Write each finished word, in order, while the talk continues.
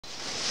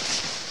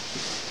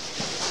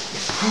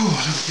Oh,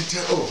 let me get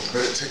that. Oh,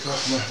 better take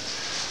off my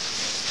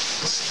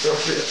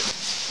stuff here.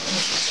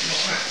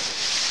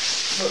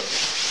 Look,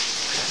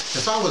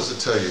 if I was to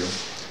tell you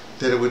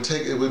that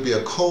it would be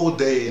a cold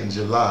day in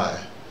July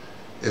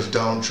if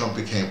Donald Trump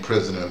became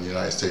president of the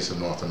United States of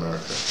North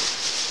America,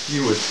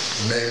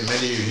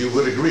 many of you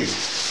would agree.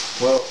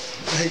 Well,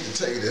 I hate to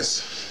tell you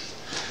this,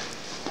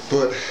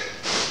 but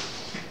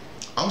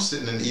I'm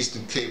sitting in the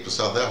Eastern Cape of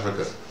South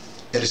Africa,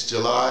 and it's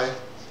July,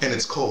 and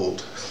it's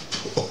cold.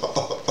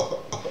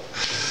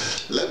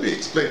 Let me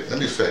explain,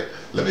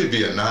 let me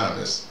be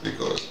anonymous,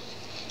 because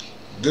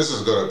this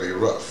is gonna be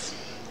rough.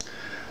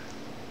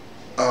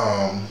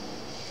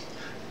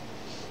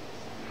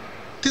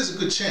 There's a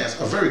good chance,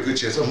 a very good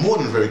chance, a more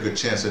than a very good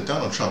chance that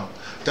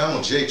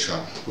Donald J.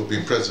 Trump will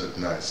be president of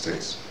the United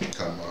States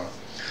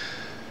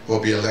will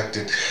be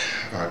elected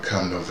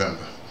come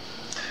November.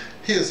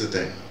 Here's the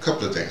thing, a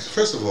couple of things.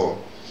 First of all,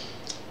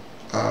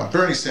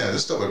 Bernie Sanders,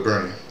 let's start with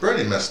Bernie.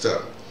 Bernie messed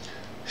up.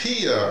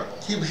 He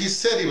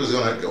said he was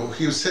going to go.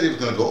 He said he was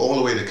going to go all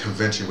the way to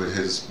convention with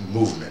his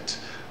movement,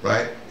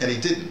 right? And he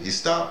didn't. He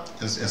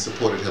stopped and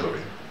supported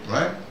Hillary,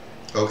 right?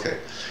 Okay.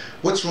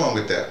 What's wrong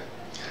with that?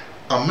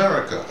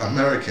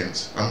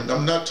 Americans.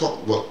 I'm not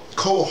talking. Well,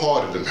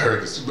 cold-hearted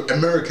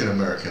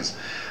Americans.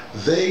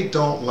 They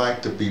don't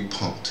like to be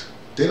punked.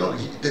 They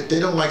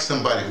don't like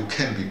somebody who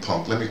can be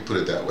punked. Let me put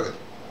it that way.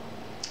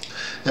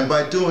 And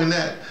by doing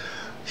that,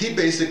 he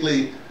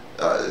basically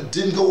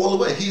didn't go all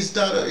the way. He's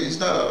not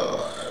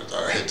a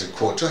I hate to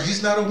quote,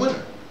 he's not a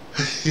winner.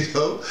 You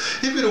know,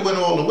 if he'd have went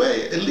all the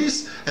way, at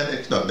least, and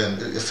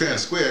then fair and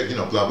square, you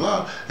know, blah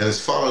blah, and his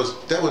followers,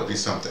 that would be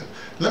something.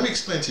 Let me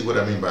explain to you what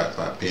I mean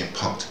by being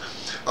punked.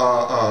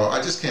 I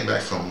just came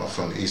back from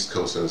the East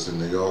Coast. I was in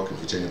New York and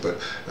Virginia,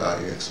 but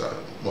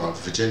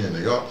Virginia and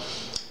New York.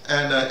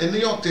 And in New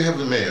York, they have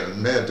a mayor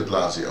de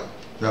Blasio,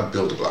 not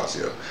Bill de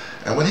Blasio.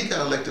 And when he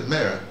got elected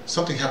mayor,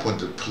 something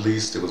happened with the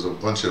police. There was a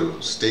bunch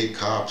of state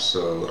cops, I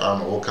don't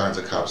know, all kinds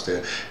of cops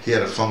there. He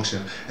had a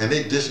function, and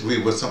they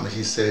disagreed with something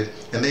he said,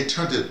 and they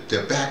turned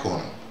their back on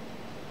him.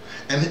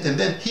 And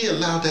then he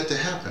allowed that to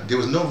happen. There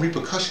was no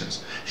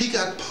repercussions. He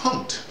got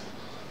punked.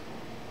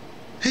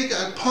 He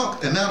got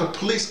punked, and now the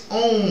police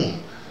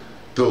own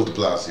Bill de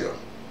Blasio.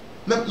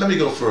 Let me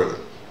go further.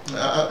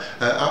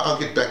 I'll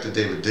get back to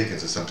David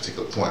Dinkins at some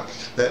particular point.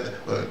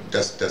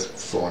 That's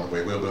far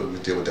away. We'll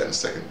deal with that in a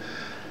second.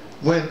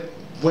 When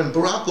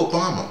Barack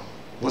Obama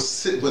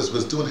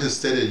was doing his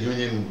State of the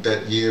Union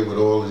that year with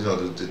all, you know,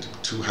 the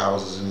two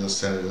houses in the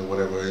Senate and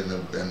whatever, and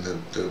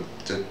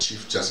the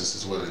Chief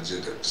Justices,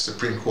 the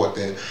Supreme Court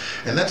there,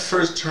 and that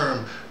first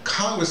term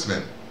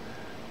congressman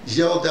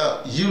yelled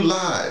out, "You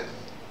lied,"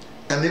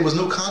 and there was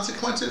no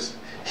consequences.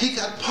 He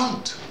got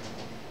punked.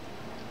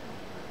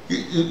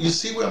 You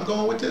see where I'm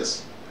going with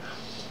this?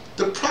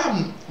 The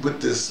problem with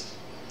this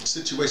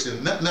situation,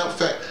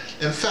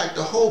 in fact,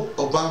 the whole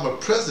Obama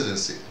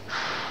presidency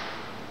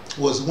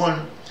was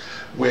one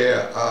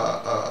where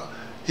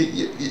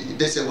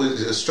they said, well,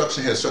 the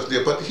structure here, structure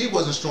there, but he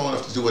wasn't strong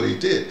enough to do what he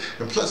did.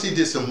 And plus, he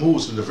did some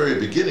moves from the very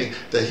beginning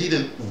that he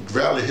didn't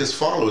rally his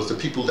followers, the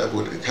people that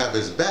would have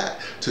his back,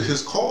 to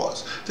his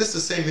cause. This is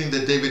the same thing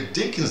that David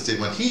Dinkins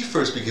did when he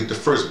first became the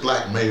first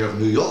black mayor of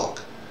New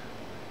York.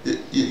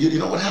 You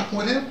know what happened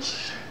with him?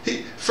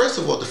 First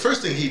of all, the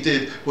first thing he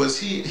did was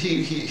he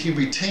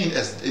retained,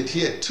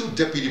 he had two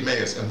deputy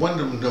mayors, and one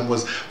of them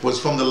was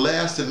from the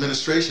last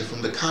administration,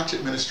 from the Koch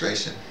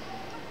administration.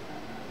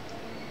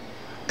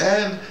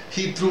 And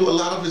he threw a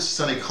lot of his,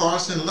 Sonny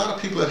Carson, a lot of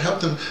people that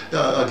helped him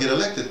get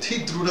elected,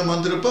 he threw them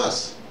under the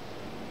bus.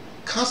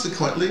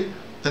 Consequently,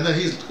 and then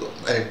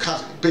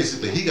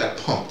basically he got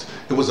punked.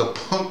 It was a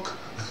punk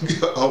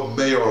of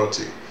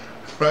mayoralty,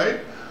 right?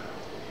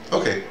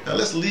 Okay, now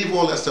let's leave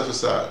all that stuff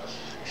aside.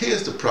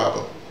 Here's the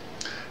problem.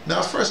 Now,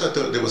 at first I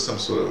thought there was some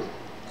sort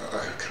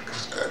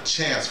of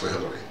chance for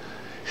Hillary.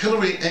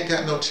 Hillary ain't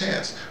got no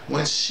chance.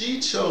 When she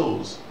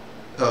chose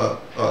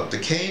the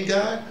Kane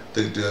guy,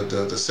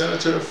 the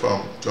senator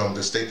from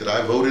the state that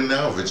I vote in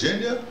now,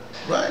 Virginia,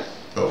 right?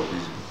 Oh,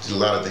 he did a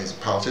lot of things, a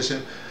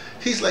politician.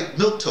 He's like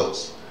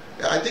milquetoast.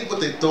 I think what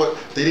they thought,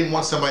 they didn't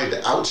want somebody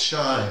to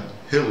outshine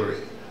Hillary.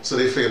 So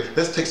they figured,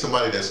 let's take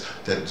somebody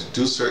that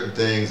do certain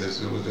things,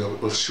 that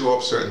will show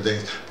up certain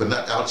things, but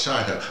not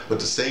outshine her. But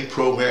the same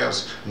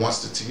programs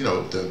wants to, you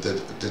know,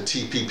 the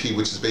TPP,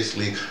 which is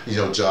basically, you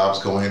know,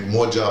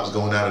 more jobs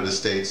going out of the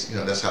states. You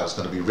know, that's how it's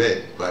going to be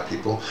read by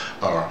people.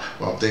 Or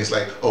things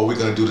like, oh, we're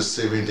going to do the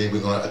Syrian thing, we're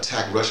going to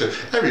attack Russia.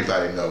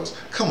 Everybody knows.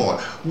 Come on,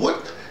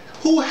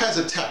 who has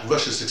attacked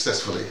Russia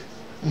successfully?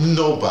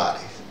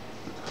 Nobody.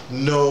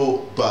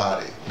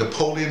 Nobody.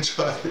 Napoleon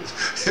tried it.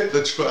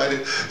 Hitler tried it.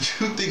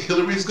 You think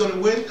Hillary's going to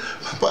win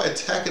by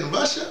attacking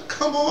Russia?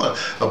 Come on.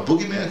 A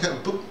boogeyman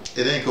kind of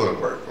it ain't going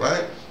to work,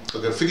 right?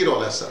 Okay, forget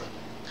all that stuff.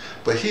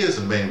 But here's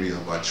the main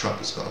reason why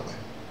Trump is going to win.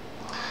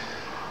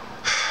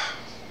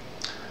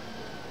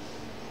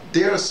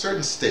 There are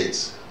certain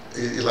states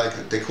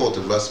like they call it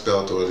the Rust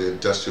Belt or the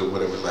industrial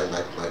whatever,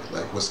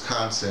 like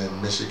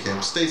Wisconsin,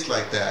 Michigan, states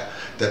like that.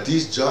 That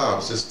these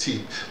jobs, this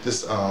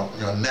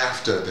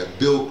NAFTA that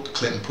Bill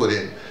Clinton put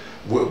in,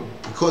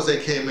 because they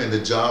came in, the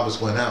jobs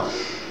went out,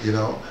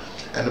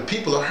 and the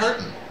people are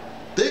hurting.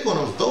 They're going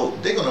to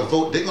vote. They're going to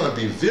vote. They're going to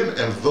be vehement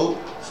and vote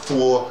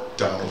for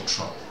Donald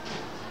Trump.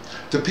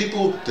 The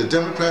people, the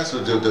Democrats,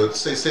 or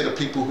say the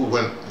people who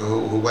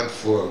went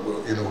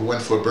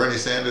for Bernie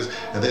Sanders,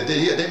 and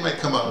they might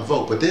come out and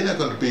vote, but they're not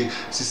going to be.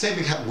 See, same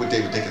thing happened with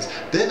David Dinkins.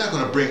 They're not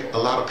going to bring a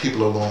lot of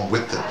people along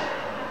with them.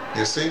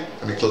 You see?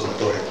 Let me close my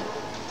door here.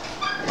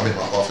 I'm in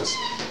my office.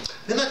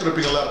 They're not going to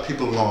bring a lot of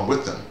people along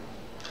with them.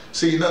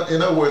 See, in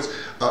other words,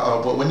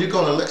 when you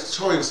go in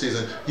electoral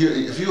season,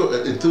 if you're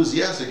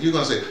enthusiastic, you're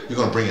going to say you're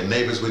going to bring your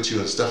neighbors with you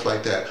and stuff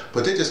like that.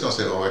 But they're just going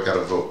to say, "Oh, I got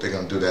to vote." They're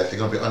going to do that. They're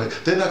going to be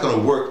they're not going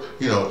to work,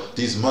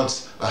 these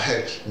months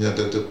ahead.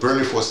 The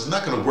Bernie force is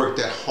not going to work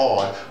that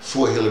hard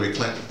for Hillary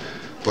Clinton.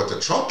 But the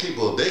Trump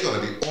people, they're going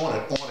to be on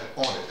it.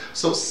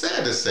 So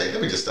sad to say.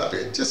 Let me just stop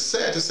here. Just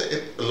sad to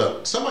say.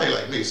 Look, somebody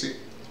like me. See,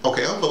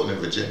 okay, I'm voting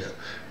in Virginia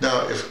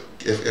now. If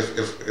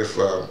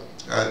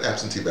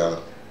absentee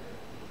ballot.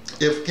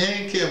 If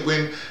Kane can't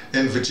win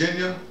in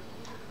Virginia,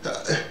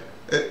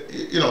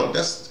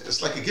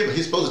 it's like a given.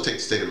 He's supposed to take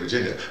the state of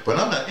Virginia, but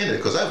I'm not in it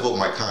because I vote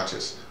my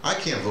conscience. I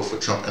can't vote for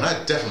Trump, and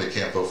I definitely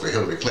can't vote for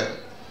Hillary Clinton.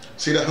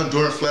 See that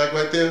Honduran flag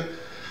right there?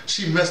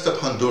 She messed up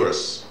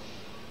Honduras.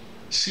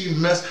 She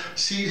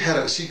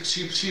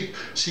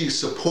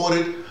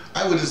supported.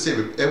 I would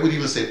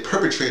even say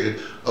perpetrated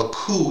a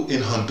coup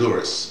in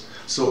Honduras.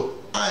 So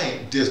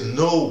there's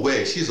no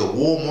way. She's a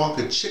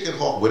warmonger, chicken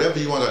hawk, whatever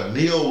you want, a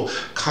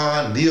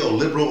neocon,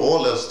 neoliberal,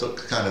 all those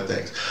kind of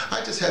things.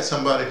 I just had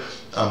somebody,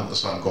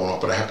 so I'm going off,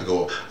 but I have to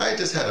go. I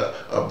just had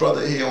a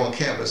brother here on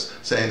campus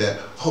saying that,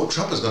 oh,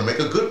 Trump is going to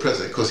make a good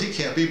president because he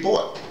can't be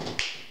bought.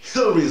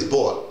 Hillary is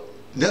bought.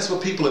 And that's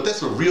what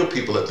real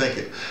people are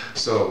thinking.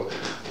 So,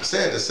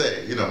 sad to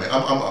say,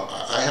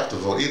 I have to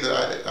vote. Either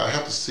I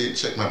have to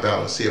check my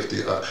ballot and see if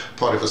the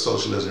Party for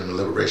Socialism and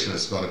Liberation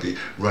is going to be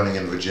running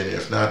in Virginia.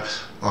 If not,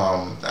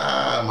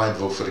 I might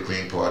vote for the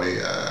Green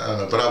Party. I don't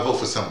know, but I'll vote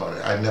for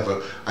somebody. I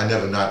never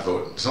not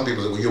vote. Some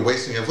people say, well, you're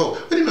wasting your vote.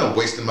 What do you mean I'm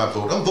wasting my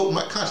vote? I'm voting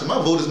my conscience.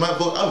 My vote is my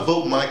vote. I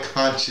vote my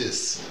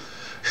conscience,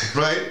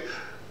 right?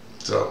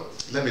 So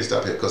let me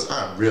stop here because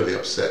I'm really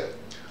upset.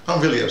 I'm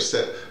really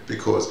upset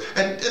because,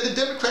 and the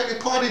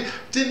Democratic Party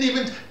didn't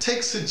even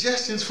take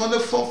suggestions from the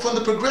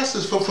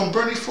progressives, from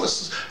Bernie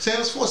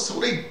Sanders force, so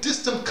they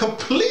dissed them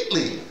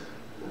completely.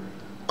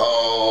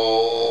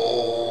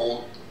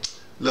 Oh,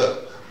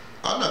 look,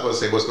 I'm not going to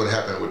say what's going to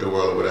happen with the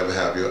world or whatever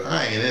have you.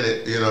 I ain't in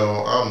it,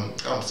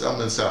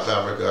 I'm in South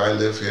Africa. I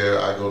live here.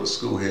 I go to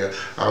school here.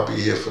 I'll be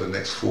here for the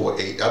next I'll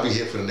be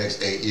here for the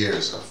next 8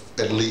 years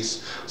at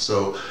least.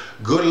 So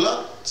good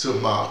luck to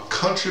my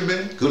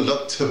countrymen. Good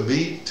luck to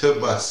me, to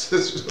my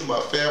sisters, to my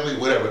family,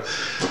 whatever.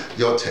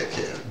 Y'all take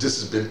care. This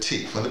has been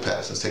T from the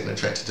Pattersons taking the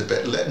train to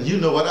Tibet, letting you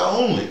know what I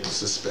only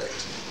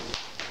suspect.